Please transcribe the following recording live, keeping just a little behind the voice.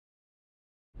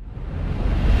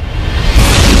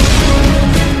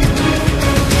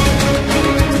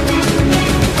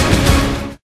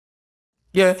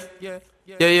Yeah, yeah,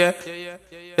 yeah,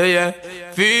 yeah, yeah.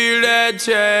 Feel that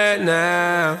chain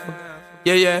now.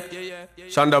 Yeah, yeah.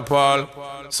 Shonda Paul.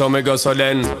 So me go so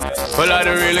then. Well, I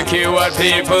don't really care what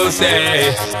people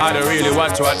say. I don't really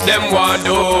watch what them want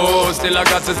do. Still I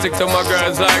got to stick to my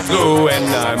girls like glue. And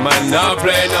I might not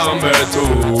play number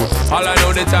 2. All I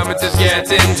know the time it is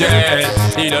getting jet.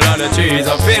 Need a lot of trees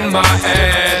up in my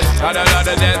head. Got a lot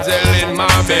of dental in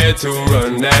my bed to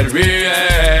run that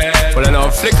real. Well, I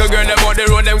know flicker girl, them out the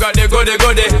road, them got the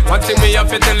goody. One thing me have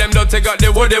to tell them, don't they got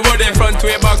the woody. Front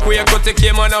way, back way, cut the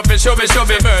came on up and shove it.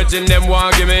 Virgin, them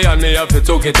want give me, and me have to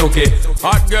took it.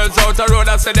 Hot girls out the road,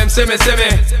 I say them see me.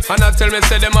 And I tell me,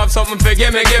 say them have something for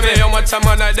give me. How much time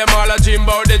I night, them all a dream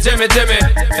about the Jimmy.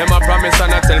 Them a promise,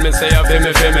 and I tell me, say,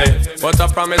 feel me. But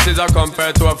a promise is a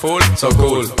compare to a fool, so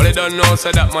cool. But they don't know,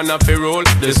 say that man have to rule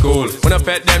the school. When I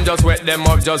pet them, just wet them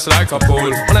up just like a pool.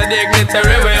 When I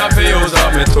dignitary way, I feel use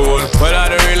up my tool. Well,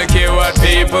 I don't really care what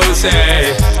people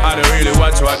say. I don't really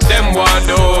watch what them want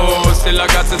do. Still I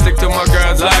got to stick to my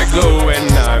girls like glue.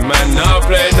 And I might not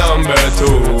play number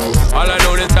 2. All I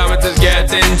know the time it is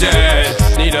getting jet.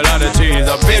 Need a lot of trees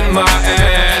up in my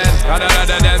head. Got a lot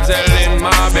of dental in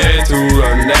my bed to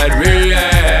run that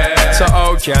real. So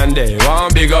how can they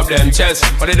want big up them chest?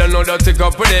 But they don't know that to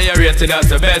couple they are rated as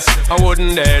the best. I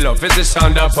wouldn't they love it's a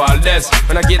Shonda Paul desk.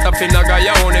 When I get up in I got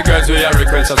your only girls with your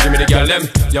request. Just give me the girl them.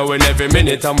 Yo, in every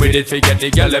minute I'm with it, forget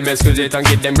the girl them. Excuse it and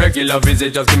get them regular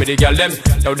visit. Just give me the girl them.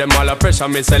 Yo, them all a pressure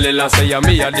me cellular say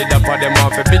me. I did up for them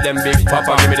off. Be them big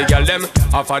papa. Give me the girl them.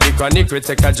 Off of the chronic we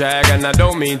take a drag. And I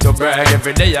don't mean to brag.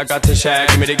 Every day I got to shag.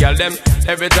 Give me the girl them.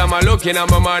 Every time I look in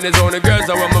at my mind is only girls.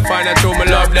 I want me find out who me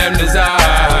love them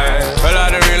desire. Well,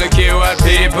 I don't really care what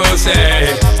people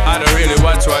say. I don't really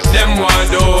watch what them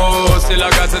want do. Still I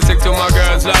got to stick to my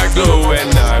girls like glue.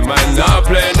 And I might not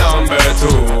play number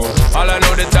 2. All I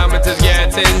know the time it is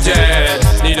getting jet.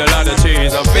 Need a lot of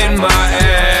trees up in my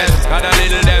head. Got a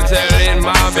little dental in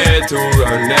my bed to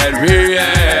run that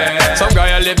real. Some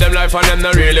guy I live them life and them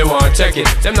not really want check it.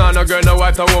 Them not no girl, no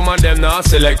wife, no woman, them not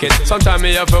select it. Sometimes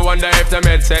me have to wonder if them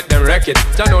headset them wreck it.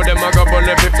 I know them a go bun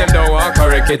if them don't want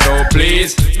correct it. Oh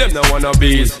please, them no wanna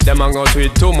bees. Them a go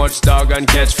tweet too much dog and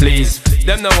catch fleas.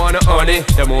 Them no wanna honey,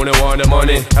 them only want the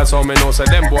money. That's how me know so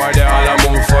them boy they all a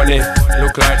move funny.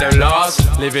 Look like them lost,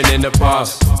 living in the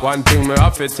past. One thing me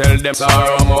have to tell them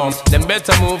sorrow mom. Them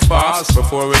better move fast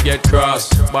before we get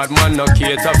crossed. But man no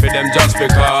cater for them just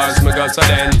because me got so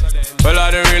then. Well,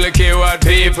 I don't really care what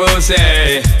people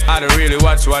say. I don't really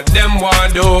watch what them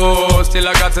want do. Still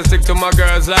I got to stick to my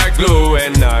girls like glue.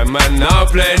 And I might not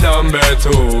play number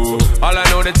 2. All I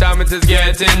know the time it is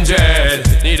getting jet.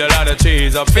 Need a lot of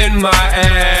trees up in my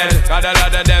head. Got a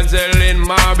lot of dental in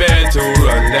my bed to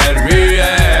run that real.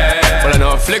 Well, I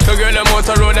know flicker girl, them out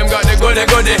the road, them got the goody.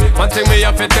 One thing me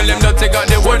have to tell them that they got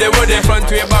the woody. Front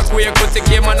way, back way, cut the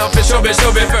came on off the shove it.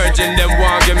 Virgin, them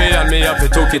want give me and me have to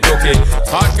took it.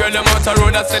 Hot girl, them out the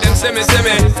road, I say them see me.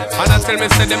 And I tell me,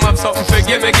 say them have something for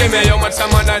give me. How much time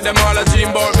I night, them all a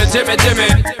dream about me, Jimmy.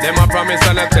 Them a promise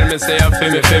and I tell me, say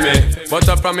feel me. But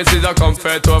a promise is a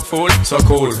comfort to a fool, so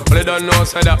cool. But they don't know,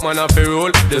 say that man have to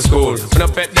rule the school. When I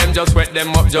pet them, just wet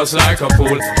them up just like a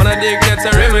pool. When I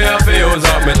dignitary, me have to use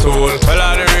up my tool. Well,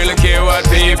 I don't really care what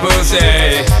people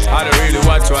say. I don't really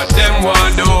watch what them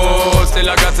want do. Still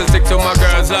I got to stick to my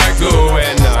girls like glue.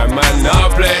 And I might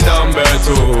not play number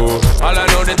 2. All I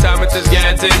know the time it is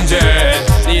getting jet.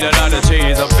 Need a lot of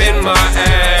trees up in my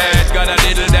head. Got a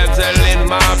little dental in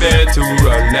my bed to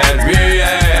run that real.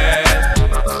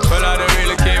 Well, I don't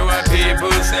really care what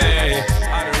people say.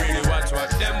 I don't really watch what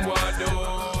them want do.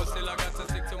 Still I got to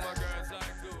stick to my girls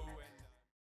like glue.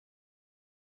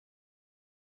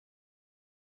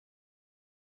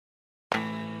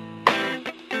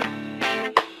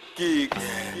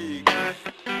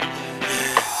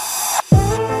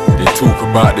 They talk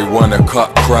about they wanna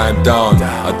cut crime down.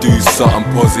 I do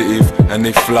something positive and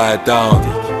they fly down.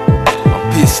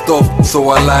 I'm pissed off so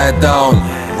I lie down.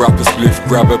 Wrap a spliff,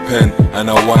 grab a pen and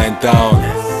I wind down.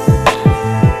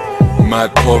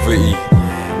 Mad poverty,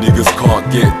 niggas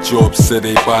can't get jobs so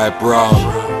they buy brown.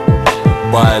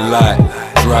 Buy light,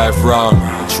 drive round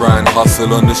and try and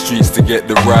hustle on the streets to get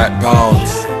the right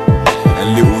pounds.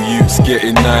 And little youths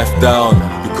getting knifed down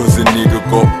because a nigga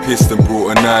got pissed and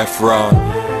brought a knife round.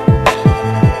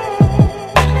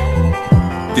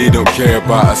 They don't care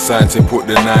about a sign to put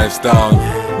the knives down.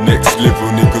 Next level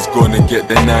niggas gonna get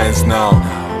their nines now.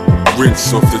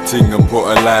 Rinse off the ting and put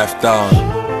a life down.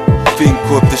 Think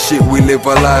of the shit we live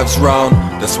our lives round.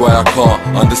 That's why I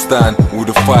can't understand all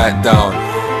the fight down.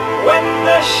 When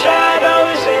the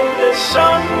shadows in the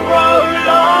sun grow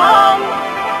long,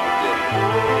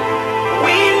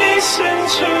 we listen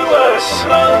to a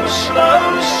slow,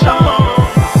 slow song.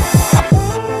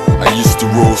 I used to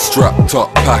roll strapped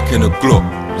up, packing a Glock,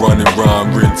 running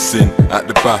round rinsing at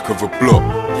the back of a block.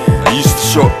 I used to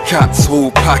shot cats,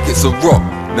 whole packets of rock.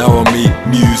 Now I make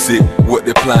music, what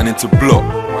they're planning to block.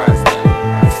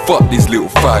 Fuck these little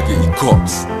faggoty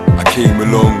cops. I came a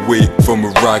long way from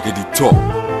a raggedy top.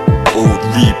 Old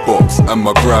Reeboks and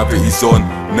my gravity's on.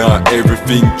 Now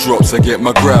everything drops, I get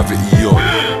my gravity on.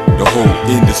 The whole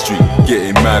industry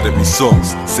getting mad at me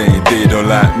songs, saying they don't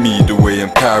like me the way I'm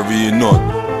carrying on.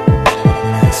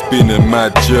 It's been a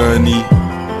mad journey.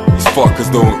 These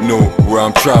fuckers don't know where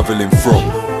I'm travelling from.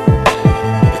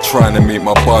 They're trying to make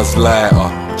my buzz lighter,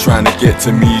 trying to get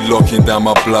to me, locking down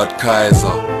my blood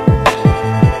Kaiser.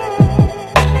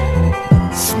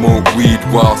 Smoke weed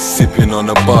while sipping on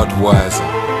a Budweiser.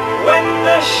 When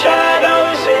the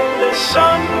shadows in the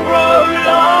sun grow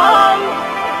long,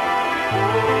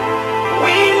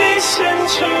 we listen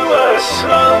to a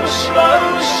slow, slow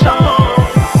song.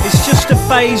 It's just a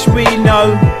phase we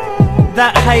know,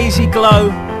 that hazy glow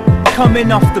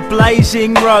coming off the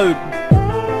blazing road.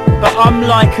 But I'm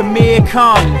like a mere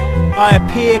calm, I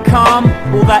appear calm,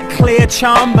 all that clear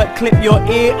charm, but clip your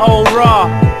ear, oh rah.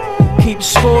 Keep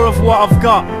score of what I've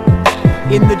got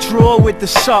in the drawer with the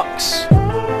socks,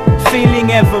 feeling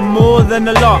ever more than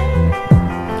a lot.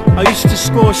 I used to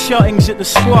score shottings at the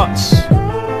squats.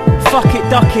 Fuck it,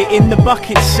 duck it in the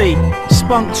bucket seat.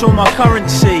 Spunked all my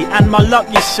currency and my luck,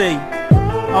 you see.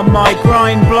 On my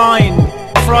grind blind,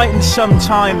 frightened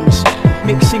sometimes,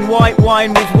 mixing white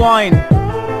wine with wine.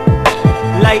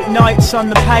 Late nights on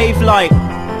the pave light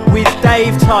with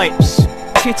Dave types,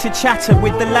 chitter chatter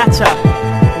with the latter.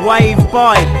 Wave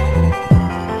by,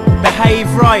 behave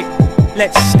right,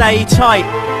 let's stay tight.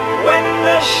 When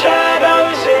the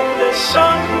shadows in the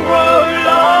sun grow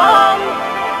long,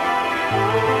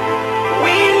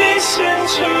 we listen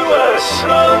to a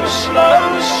slow, slow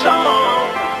song.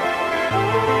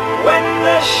 When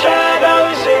the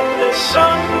shadows in the sun